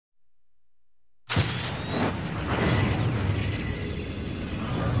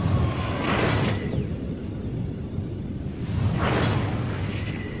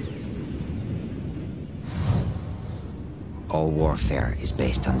All warfare is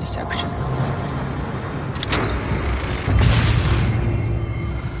based on deception.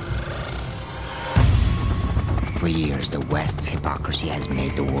 For years, the West's hypocrisy has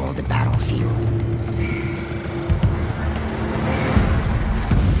made the world a battlefield.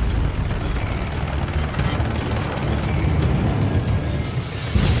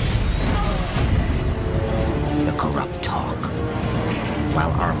 The corrupt talk,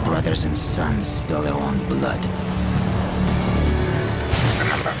 while our brothers and sons spill their own blood.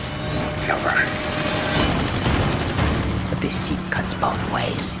 Remember, Silver. The deceit cuts both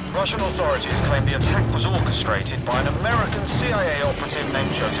ways. Russian authorities claim the attack was orchestrated by an American CIA operative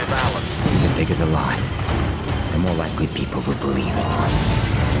named Joseph Allen. The bigger the lie, the more likely people will believe it.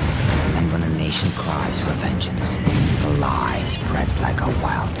 And when a nation cries for vengeance, the lie spreads like a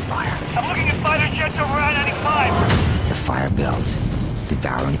wildfire. I'm looking at fighter jets over I-95. The fire builds,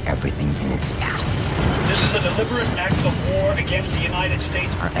 devouring everything in its path. This is a deliberate act of war against the United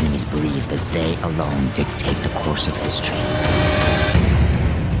States. Our enemies believe that they alone dictate the course of history.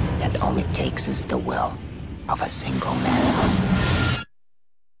 Yet all it takes is the will of a single man.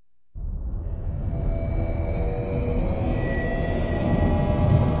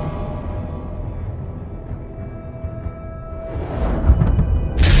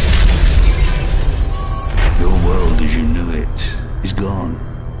 Your world as you knew it is gone.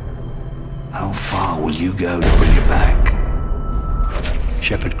 How far will you go to bring it back?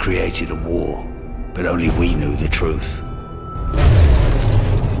 Shepard created a war, but only we knew the truth.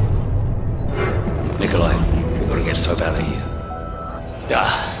 Nikolai, we gotta get Soap out of here.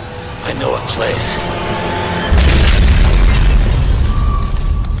 I know a place.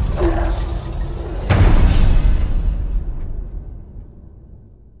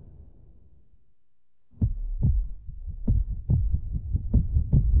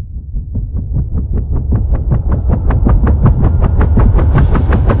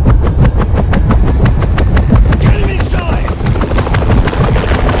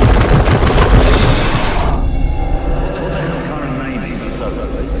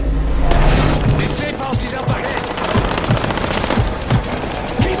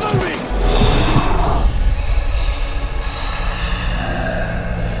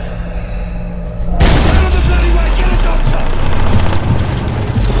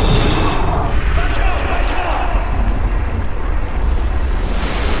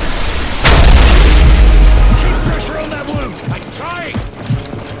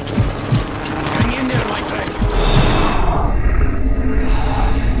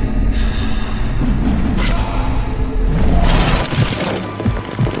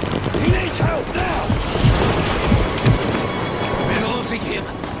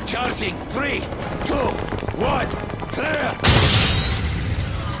 Charging! 3, 2, 1, clear!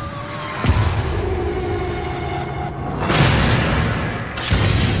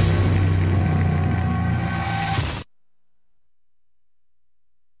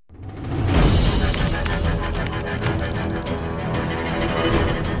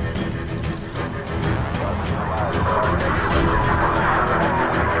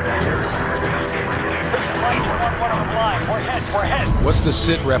 What's the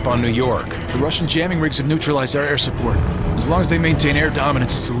sit rep on New York? The Russian jamming rigs have neutralized our air support. As long as they maintain air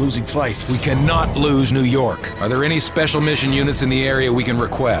dominance, it's a losing fight. We cannot lose New York. Are there any special mission units in the area we can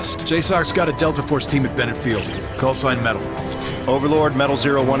request? JSOC's got a Delta Force team at Bennett Field. Call sign Metal. Overlord, Metal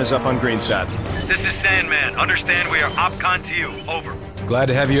 01 is up on Greenside. This is Sandman. Understand we are OpCon to you. Over. Glad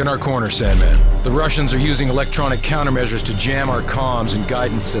to have you in our corner, Sandman. The Russians are using electronic countermeasures to jam our comms and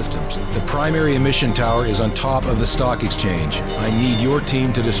guidance systems. The primary emission tower is on top of the stock exchange. I need your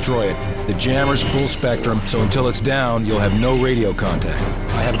team to destroy it. The jammer's full spectrum, so until it's down, you'll have no radio contact.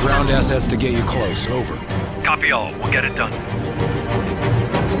 I have ground assets to get you close. Over. Copy all. We'll get it done.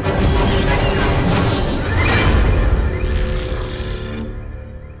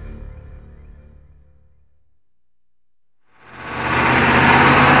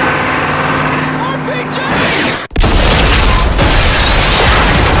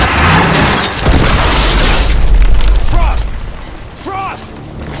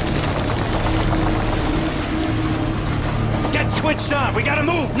 Switched on! We gotta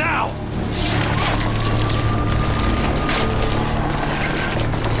move, now!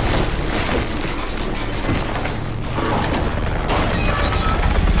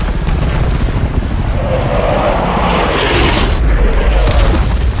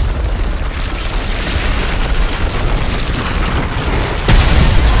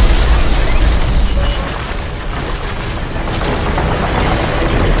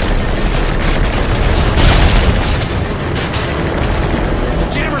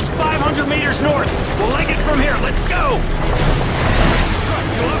 Meters north. We'll leg it from here. Let's go!